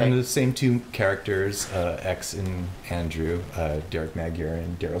 Oh, okay. And the same two characters, X and Andrew, Derek Magyar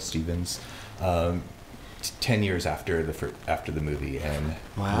and Daryl Stevens. 10 years after the movie and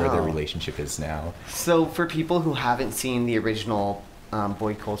where their Wow. relationship is now. So for people who haven't seen the original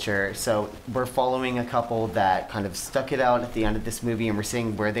Boy Culture, so we're following a couple that kind of stuck it out at the end of this movie, and we're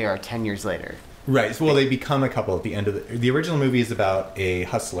seeing where they are 10 years later. Right. So, well, they become a couple at the end of the original movie is about a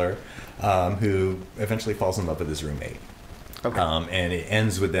hustler who eventually falls in love with his roommate. Okay. And it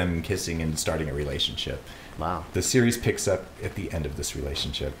ends with them kissing and starting a relationship. Wow. The series picks up at the end of this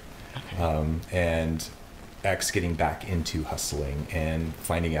relationship. And X getting back into hustling and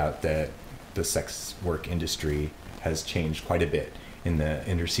finding out that the sex work industry has changed quite a bit in the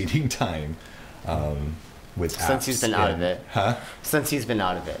interceding time. with apps. Since he's been out of and- it. Huh? Since he's been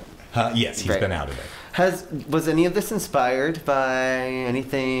out of it. Yes, he's Right. been out of it. Was any of this inspired by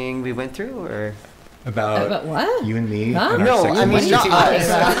anything we went through, or? About what? You and me. Huh? and our No, sexual I mean, history. not talking us.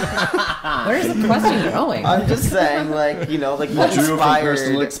 about? Where is the question going? I'm just saying, like, you know, like what drew from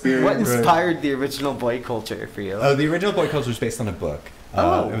personal inspired, experience. what inspired the original boy culture for you? Oh, the original Boy Culture is based on a book.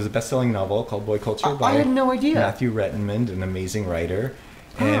 Oh. It was a best-selling novel called Boy Culture by I had no idea. Matthew Rettenmund, an amazing writer.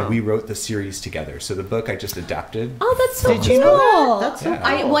 And Huh. we wrote the series together. So the book I just adapted. Oh, that's so Did cool. you know that? That's so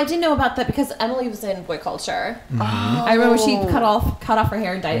Yeah. cool. I didn't know about that because Emily was in Boy Culture. Oh. I remember she cut off her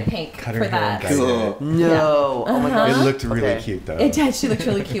hair and dyed it pink Cut her for hair that. and dyed Cool. No. Oh my Uh-huh. god. It looked really Okay. cute, though. It did. She looked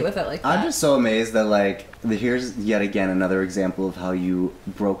really cute with it like that. I'm just so amazed that like here's yet again another example of how you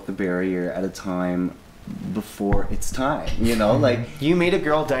broke the barrier at a time before its time. You know, like You made a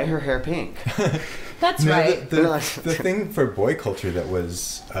girl dye her hair pink. That's No, right. the thing for Boy Culture that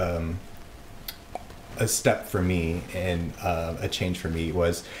was a step for me and a change for me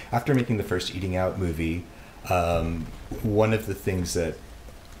was after making the first Eating Out movie, one of the things that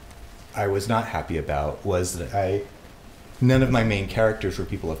I was not happy about was that none of my main characters were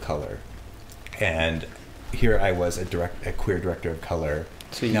people of color, and here I was a queer director of color.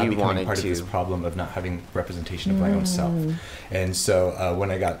 So now you becoming wanted part of this to- problem of not having representation of my own self, and so when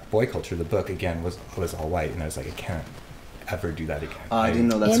I got Boy Culture, the book again was all white, and I was like, I can't ever do that again. I didn't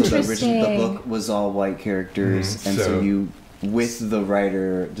know that's what the original. The Interesting. book was all white characters, Mhm. and so So- you, with the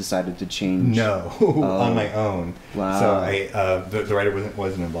writer, decided to change. No, on my own. Wow. So the writer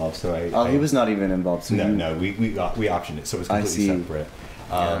wasn't involved. So He was not even involved. So No, we optioned it, so it was I completely see. separate.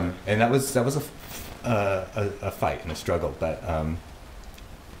 And that was a fight and a struggle, but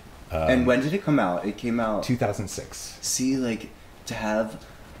And when did it come out? It came out 2006. See, like, to have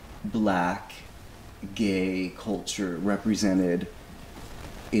black gay culture represented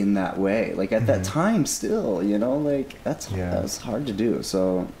in that way, like at that time, still, you know, like that's hard to do.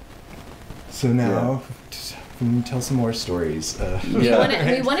 So now, can you tell some more stories? We want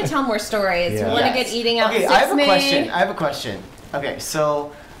to tell more stories. Yeah. We want to Yes. get Eating Out Okay, 6 I have a made. question. Okay,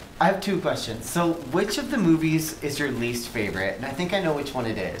 so I have two questions. So which of the movies is your least favorite? And I think I know which one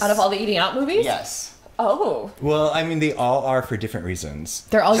it is. Out of all the Eating Out movies? Yes. Oh. Well, I mean, they all are for different reasons.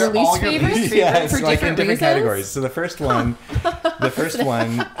 They're all your They're all least your favorites? least Yeah, it's For like in different different reasons? categories. So the first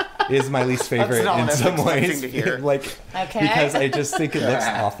one is my least favorite not in what I was some expecting ways, to hear. like Okay. because I just think it looks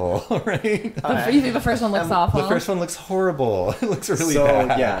awful, right? You think the first one looks awful? The first one looks horrible. It looks really So,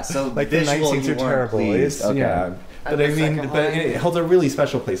 bad. yeah, so like the visual, night scenes you are weren't terrible. pleased. It's, Okay. Yeah. But And I the mean, second but one? it holds a really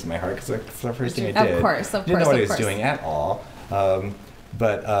special place in my heart because it's the first thing I Of did. course, of Didn't know course, what of I was course. doing at all.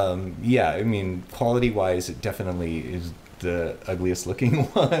 Yeah, I mean, quality-wise, it definitely is the ugliest looking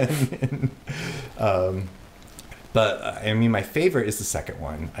one. But I mean, my favorite is the second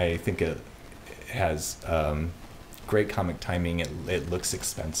one. I think it has great comic timing. It looks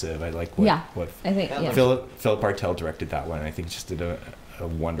expensive. I like what I think, yeah. Philip Bartel directed that one. And I think he just did a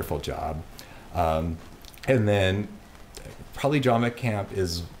wonderful job. And then probably Drama Camp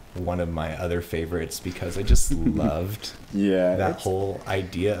is one of my other favorites because I just loved that whole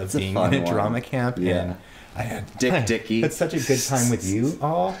idea of a being fun in a one. drama camp. Yeah. And I had Dicky. had such a good time with you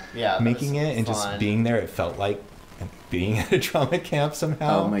all Yeah, that making was it and fun. just being there. It felt like being at a drama camp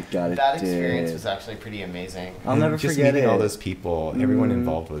somehow. Oh my god, it That did. experience was actually pretty amazing. I'll And never just forget meeting it. all those people, everyone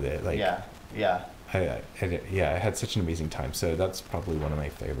involved with it. Like, Yeah. I had such an amazing time. So that's probably one of my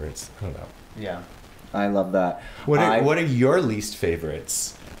favorites. I don't know. Yeah. I love that. What are your least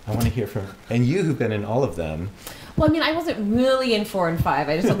favorites? I want to hear from who've been in all of them. Well, I mean, I wasn't really in 4 and 5.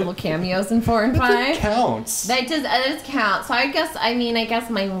 I just had little cameos in 4 and 5. That counts. That does count. So I guess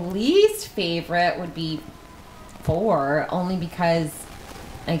my least favorite would be 4, only because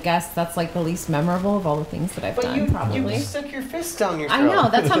I guess that's like the least memorable of all the things that I've But done. Probably. you stuck your fist down your throat. I know.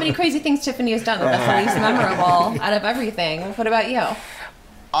 That's how many crazy things Tiffany has done. That's the least memorable out of everything. What about you?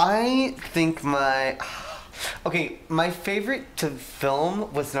 I think my favorite to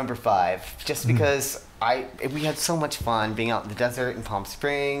film was number 5, just because we had so much fun being out in the desert in Palm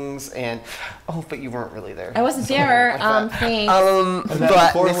Springs, and but you weren't really there. I wasn't there. Like that. Thanks. And that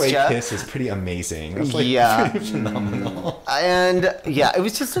But four-way Miss Jeff- kiss is pretty amazing. It was like Yeah. phenomenal. And yeah, it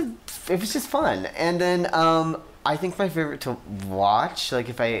was just fun. And then I think my favorite to watch, like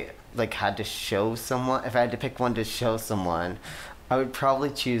if I had to pick one to show someone, I would probably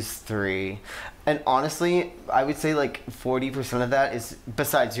choose 3. And honestly, I would say like 40% of that is,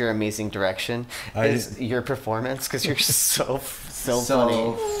 besides your amazing direction, is your performance, because you're so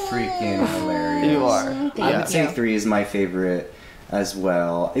funny. freaking hilarious. You are. Thank I would say you. 3 is my favorite. as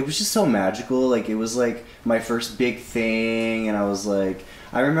well. It was just so magical. Like, it was like my first big thing, and I was like,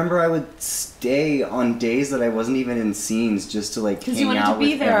 I remember I would stay on days that I wasn't even in scenes just to like hang out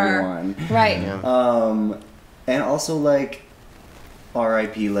with everyone. Right. Yeah. And also like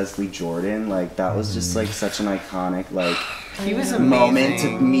R.I.P. Leslie Jordan. Like, that was just like such an iconic like He was moment to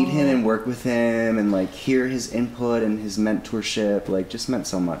amazing. meet him and work with him and like hear his input and his mentorship. Like, just meant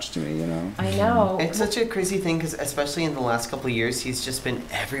so much to me, you know. I know. It's such a crazy thing because, especially in the last couple of years, he's just been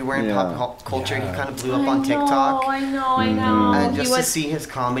everywhere in pop culture. He kind of blew up on TikTok. I know. And just He to see his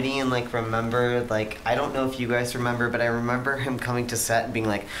comedy and like remember, like, I don't know if you guys remember, but I remember him coming to set and being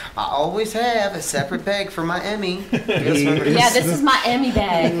like, I always have a separate bag for my Emmy. You guys remember this? Yeah, this is my Emmy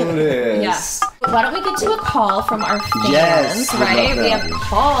bag. Yes. Yeah. Why don't we get to a call from our fans, Yes, we right? love We that. have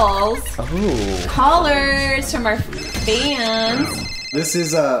calls. Ooh. Callers from our fans. This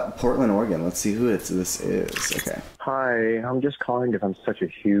is Portland, Oregon. Let's see who this is. Okay. Hi, I'm just calling because I'm such a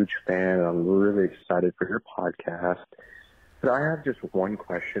huge fan and I'm really excited for your podcast. But I have just one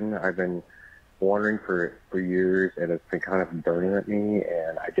question I've been wondering for years, and it's been kind of burning at me,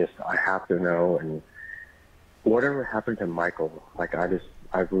 and I have to know. And whatever happened to Michael? Like,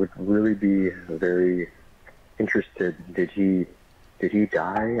 I would really be very interested. Did he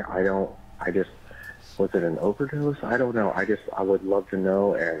die? Was it an overdose? I don't know. I would love to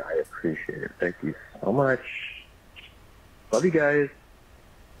know, and I appreciate it. Thank you so much. Love you guys.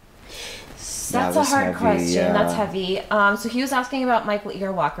 That's a was hard heavy, question. yeah. That's heavy. So he was asking about Michael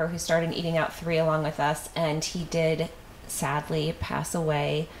Earwalker, who starred in Eating Out 3 along with us, and he did sadly pass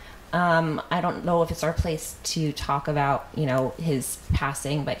away. I don't know if it's our place to talk about, his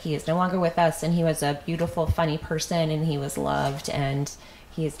passing, but he is no longer with us, and he was a beautiful, funny person, and he was loved, and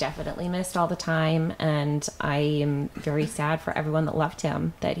he is definitely missed all the time, and I am very sad for everyone that left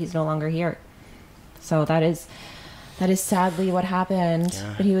him, that he's no longer here. So that is sadly what happened.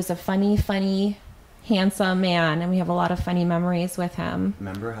 Yeah. But he was a funny, handsome man, and we have a lot of funny memories with him.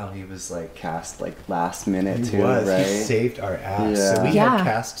 Remember how he was like cast like last minute He too, was. right? He saved our ass. Yeah. So we Yeah. had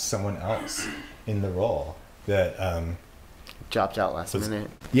cast someone else in the role that Dropped out last minute.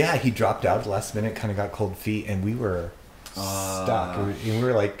 yeah, he dropped out last minute, kind of got cold feet, and we were stuck. We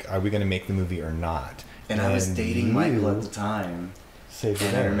were like, are we going to make the movie or not? And I was dating you Michael at the time. saved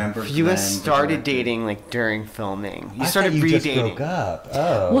And it. I remember You guys Glenn started directed- dating like during filming. You I started thought you just redating. broke up.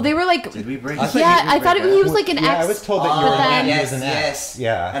 Oh. Well, they were like, Did we break I up? thought yeah, you- I thought he was like an yeah, ex. I was told that you but were then- he yes, was an ex. yes.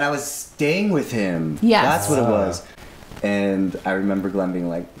 Yeah. And I was staying with him. Yes. That's what it was. And I remember Glenn being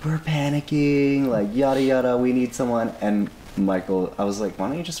like, we're panicking, like, yada, yada, we need someone. And Michael, I was like, why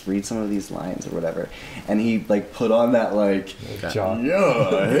don't you just read some of these lines or whatever? And he, like, put on that, like, Jaw.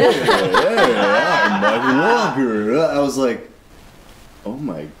 yeah, hey, I'm Michael Walker. I was like, oh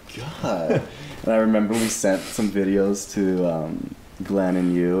my God. And I remember we sent some videos to Glenn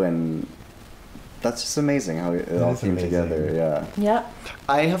and you, and that's just amazing how it all is came amazing. together, yeah. Yep,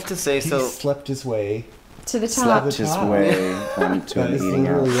 I have to say, He so slept his way. to the top. Slept his top. way onto That an is eating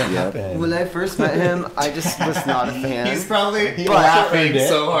out. literally what Yep. happened. when I first met him, I just was not a fan. probably He laughing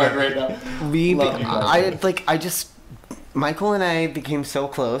so hard right now. We, Love you guys. I just, Michael and I became so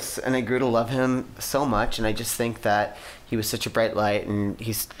close, and I grew to love him so much, and I just think that he was such a bright light, and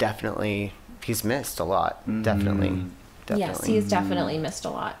he's missed a lot. Definitely. Yes, he has definitely missed a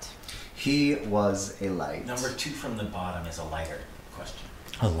lot. He was a light. Number 2 from the bottom is a lighter question.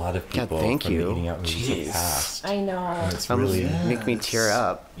 A lot of Yeah, people thank from you. the eating out movies Jeez. have passed. I know. And it's Almost really make me tear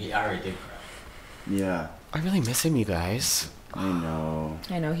up. Yeah, I already did cry. Yeah, I really miss him, you guys. I know.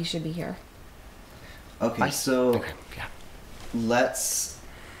 I know he should be here. Okay, so Okay, yeah. let's,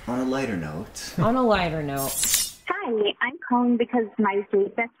 on a lighter note, On a lighter note, Hi, I'm calling because my gay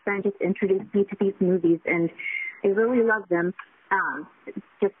best friend just introduced me to these movies, and I really love them.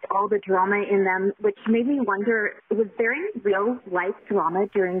 Just all the drama in them, which made me wonder, was there any real life drama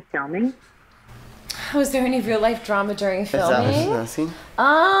during filming? was there any real life drama during Is that filming? what scene?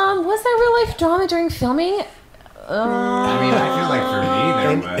 Was there real life drama during filming? I mean, I feel like for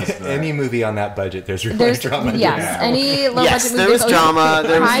me there was. But Any movie on that budget, there's really There's drama. yes, any low Yes, budget there movies was always drama,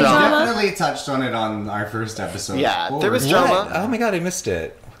 there was high drama. definitely touched on it on our first episode. Yeah, there was What? drama. Oh my god, I missed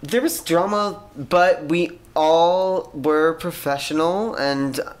it. There was drama, but we all were professional,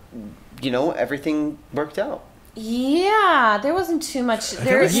 and everything worked out. Yeah, there wasn't too much.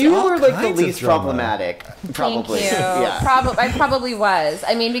 There's like You all were like the kinds of least drama. problematic, Thank probably. you. Yeah. I probably was.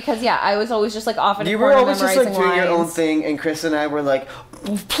 I mean, because I was always just like off in a You were corner always just like memorizing doing your own lines. thing, and Chris and I were like,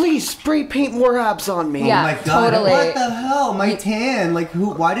 "Please spray paint more abs on me." Yeah. oh my God, totally. what the hell? My tan, like who?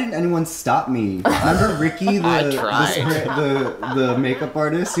 Why didn't anyone stop me? Remember Ricky, I tried. the makeup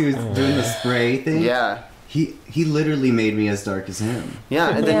artist who was doing the spray thing? Yeah. He literally made me as dark as him.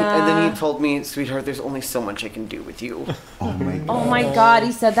 Yeah, and then he told me, sweetheart, there's only so much I can do with you. Oh my god. Oh my god,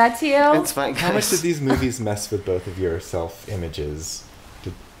 he said that to you? It's fine. How much did these movies mess with both of your images?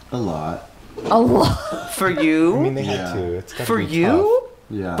 A lot. A lot. For you? I mean, they had to. It's gotta For be you? tough.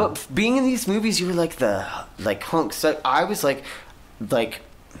 Yeah. But being in these movies, you were like the hunk. So I was like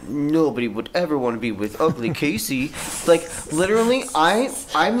nobody would ever want to be with ugly Casey. Like literally,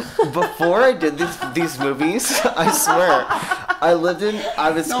 I'm before I did these movies. I swear, I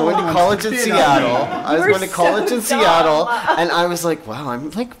was going to college in Seattle. I was going to college in Seattle, and I was like, wow,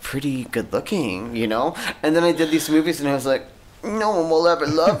 I'm like pretty good looking, you know. And then I did these movies, and I was like, no one will ever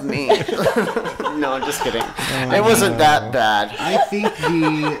love me. No, I'm just kidding. It wasn't that bad. I think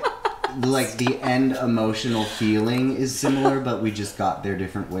the end emotional feeling is similar, but we just got there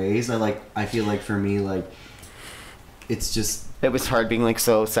different ways. I feel like for me, like, it's just... It was hard being like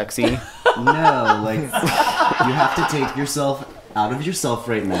so sexy. No, like, you have to take yourself out of yourself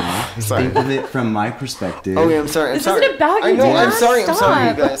right now. Sorry. Think of it from my perspective. Oh yeah, I'm sorry. This isn't about you, I know. Dan. I'm sorry. Stop. I'm sorry,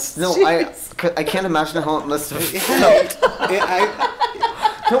 you guys. No, Jeez. I can't imagine how it must have felt.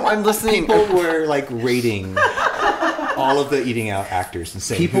 No, I'm listening. People were like rating all of the eating out actors and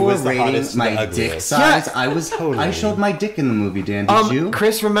saying People who were was the rating hottest, my the dick ugliest. size. Yeah. I showed my dick in the movie, Dan. Did you?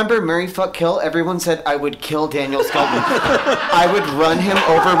 Chris, remember Marry, Fuck, Kill? Everyone said I would kill Daniel Skelton. I would run him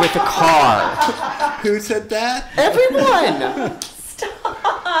over with a car. Who said that? Everyone.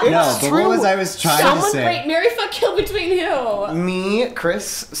 No, but what was I trying to Someone say? rate Marry, Fuck, Kill between who? Me, Chris,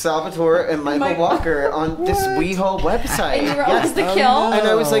 Salvatore, and Michael Walker on this WeHo website. And you were always the kill? And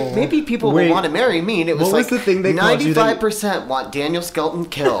I was like, maybe people will want to marry me. And it was What was like, the thing they called you that- 95% want Daniel Skelton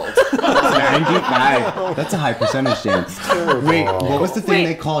killed. 95. That's a high percentage, Dan. Wait, what was the thing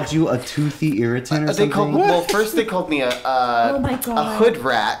they called you? A toothy irritant or something? First they called me Oh my god. a hood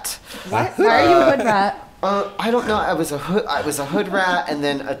rat. What? Why are you a hood rat? I don't know. I was a hood rat, and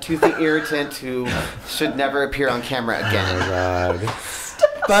then a toothy irritant who should never appear on camera again. Oh my god.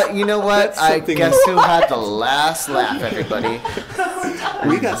 But you know what? I guess who had the last laugh, everybody?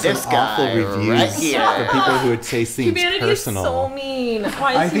 We got some This guy awful reviews right here. from people who would say things Humanity personal. is so mean.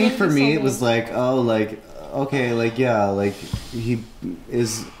 Why is I think humanity for me so it was mean? like, okay, like, yeah, like, he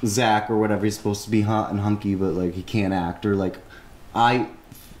is Zach or whatever, he's supposed to be hot and hunky, but, like, he can't act, or, like, I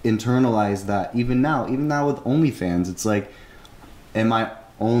internalize that even now with OnlyFans. It's like, am I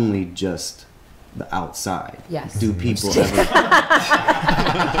only just the outside? Yes. Do people ever...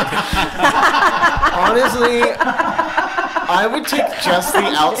 Honestly, I would take just the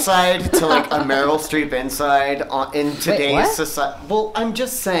outside to like a Meryl Streep inside in today's what? society. Well, I'm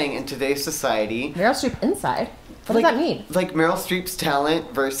just saying, in today's society, Meryl Streep inside? What does that mean? like Meryl Streep's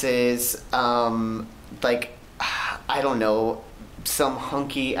talent versus like I don't know, some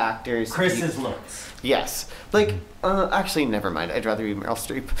hunky actors. Chris's looks. Yes. Like, actually, never mind. I'd rather be Meryl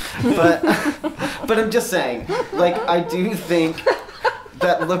Streep. But I'm just saying, like, I do think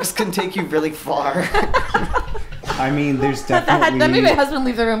that looks can take you really far. I mean, there's definitely... That made my husband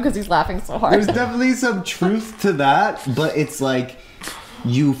leave the room because he's laughing so hard. There's definitely some truth to that, but it's like,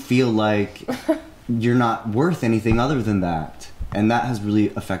 you feel like you're not worth anything other than that. And that has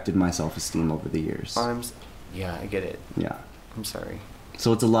really affected my self-esteem over the years. Yeah, I get it. Yeah. I'm sorry.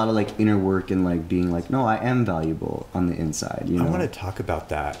 So it's a lot of like inner work and like being like, no, I am valuable on the inside. You know. I want to talk about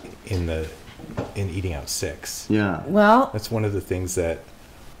that in Eating Out 6. Yeah. Well, That's one of the things I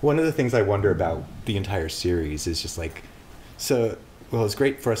wonder about the entire series is just like, so, well, it's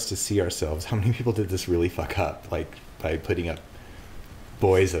great for us to see ourselves. How many people did this really fuck up, like by putting up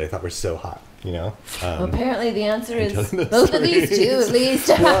boys that I thought were so hot, you know? well, apparently the answer is telling both those of these two, at least.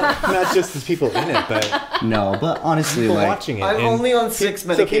 Well, not just the people in it, but No, but honestly, people like, watching it. I'm and only on 6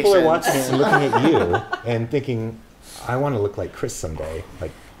 medications. So people are watching it and looking at you and thinking, I want to look like Chris someday.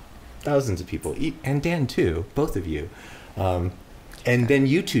 Like thousands of people, and Dan too, both of you. And then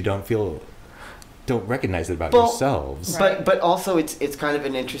you two don't recognize it about yourselves. But also it's kind of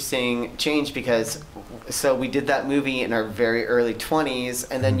an interesting change because so we did that movie in our very early 20s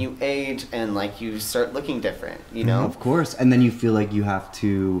and then you age and like you start looking different, you know? of course, and then you feel like you have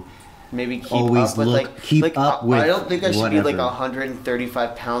to maybe keep always up with look, like keep up with I don't think I should be like whatever.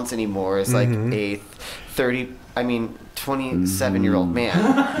 135 pounds anymore. It's like a 30. I mean, 27-year-old man.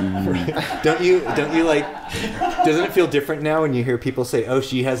 Don't you like? Doesn't it feel different now when you hear people say, "Oh,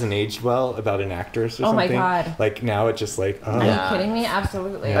 she hasn't aged well" about an actress or Oh my something? God. Like now it's just like, oh. Are you kidding me?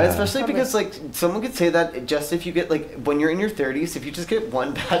 Absolutely. Yeah. Especially because like someone could say that just if you get like when you're in your 30s, if you just get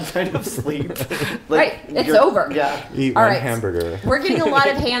one bad night of sleep, like, Right, it's you're- over. Yeah. Eat All one right. hamburger. We're getting a lot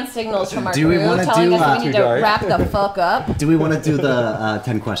of hand signals from our Do we crew wanna telling do, us that we need too to dark? wrap the fuck up. Do we want to do the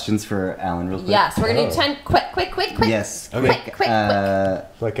 10 questions for Alan real quick? Yes, we're gonna do 10 quick. Yes. Quick.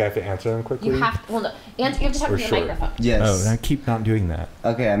 Like I have to answer them quickly. You have to, well, no, you have to talk Or to the short. microphone. Yes. Oh, I keep not doing that.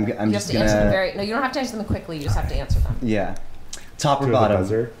 Okay, I'm You have just to answer them gonna. very. No, you don't have to answer them quickly. You just have to answer them. Yeah. Top or Do the bottom?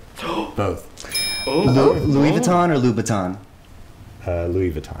 buzzer. Both. Louis Vuitton or Louboutin?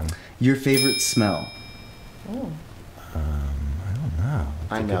 Louis Vuitton. Your favorite smell? I don't know.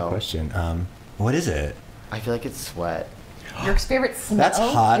 That's I a know. Good question. What is it? I feel like it's sweat. Your favorite smell? That's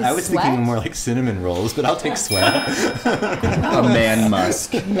hot. is I was sweat? thinking more like cinnamon rolls, but I'll take sweat. A man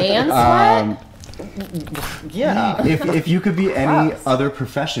musk. Man sweat. Yeah. If you could be any Gross. other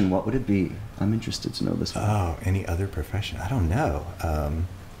profession, what would it be? I'm interested to know this one. Oh, any other profession? I don't know. I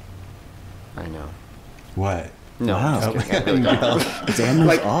know. What? No. Wow. I'm just kidding. I really don't. Dan knows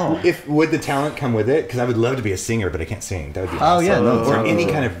Like, all. if would the talent come with it? Because I would love to be a singer, but I can't sing. That would be Oh, awesome. yeah, no, or totally. any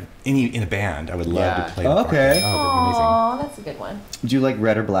kind of in a band. I would love Yeah. to play. The part. Okay. Oh, Aw, that's a good one. Do you like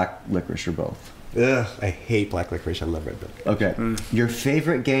red or black licorice or both? that'd be amazing. Ugh, I hate black licorice. I love red licorice. Okay. Your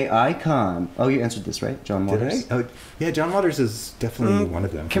favorite gay icon? Oh, you answered this, right? John Did Waters? I? Oh, yeah. John Waters is definitely one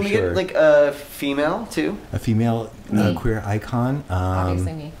of them. Can for we sure. get like a female too? a female queer icon?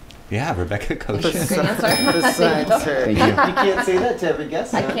 Obviously me. Yeah, Rebekah That's a Koshin. great answer. Besides her. Thank You you. can't say that to every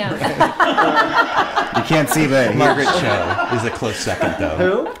guest. I huh? can't. You can't see, but Margaret Cho is a close second, though.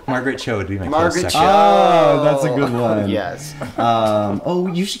 Who? Margaret Cho would be my Margaret close Cho. second. Oh, that's a good one. Yes. Oh,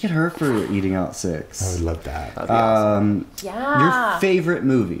 you should get her for Eating Out I 6. would love that. That'd be awesome. Yeah. Your favorite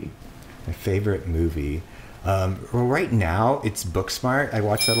movie? My favorite movie. Well, right now it's Booksmart. I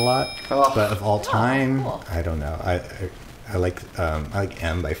watch that a lot. Oh. But of all time, cool. I don't know. I like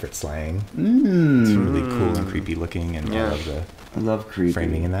M by Fritz Lang. It's really cool and creepy looking, and Yeah. I love the I love creepy.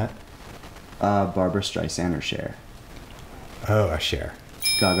 framing in that. Barbara Streisand or Cher? Oh, a Cher.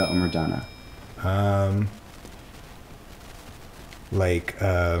 Gaga or Madonna?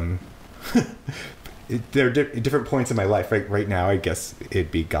 There are different points in my life. Right now, I guess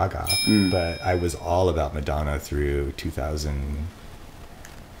it'd be Gaga, but I was all about Madonna through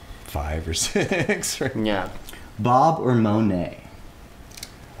 2005 or 6. Right? Yeah. Bob or Monet?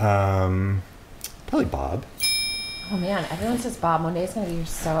 Probably Bob. Oh man, everyone says Bob. Monet's gonna be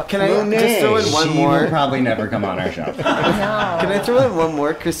so upset. Can I just throw in one She more? will probably never come on our show. No. Can I throw in one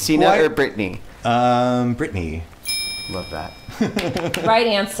more? Christina What? or Brittany? Brittany. Love that. Right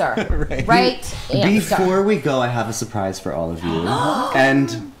answer. Right answer. Before we go, I have a surprise for all of you.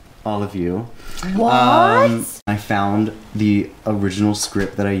 And all of you. What? I found the original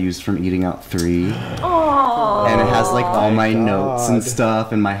script that I used from Eating Out 3. Aww. And it has like all my God. notes and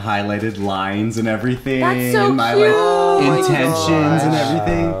stuff and my highlighted lines and everything. That's so and my cute. like intentions and Wow.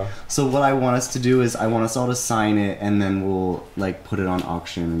 everything. So what I want us to do is I want us all to sign it and then we'll like put it on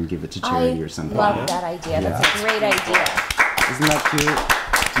auction and give it to charity or something. I love that idea. That's a great idea. Isn't that cute?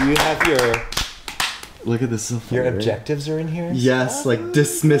 Do you have Look at this. So funny, your right? objectives are in here? Yes, like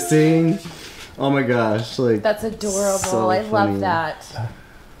dismissing. Oh my gosh, like That's adorable. so I funny. love that.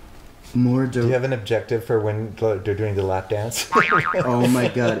 More Do dope. you have an objective for when they're doing the lap dance? Oh my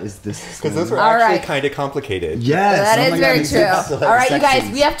god, is this? Because those were All actually right. kind of complicated. Yes, That oh is my very God, true. it's so All right, you guys,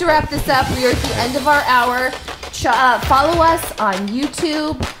 sections. we have to wrap this up. We are at the end of our hour. Follow us on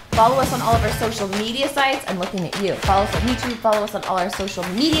YouTube. Follow us on all of our social media sites. I'm looking at you. Follow us on YouTube. Follow us on all our social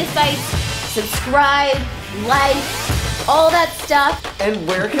media sites. Subscribe, like, all that stuff. And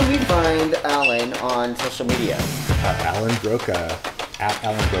where can we find Alan on social media? Allan Brocka, at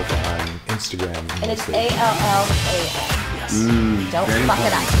Allan Brocka on Instagram. And it's mostly. ALLAN. Don't fuck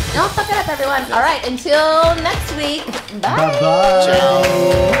it up. Don't fuck it up, everyone. All right, until next week. Bye.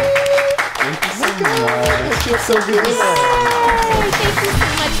 Bye-bye. Thank you so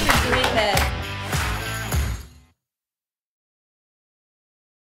much for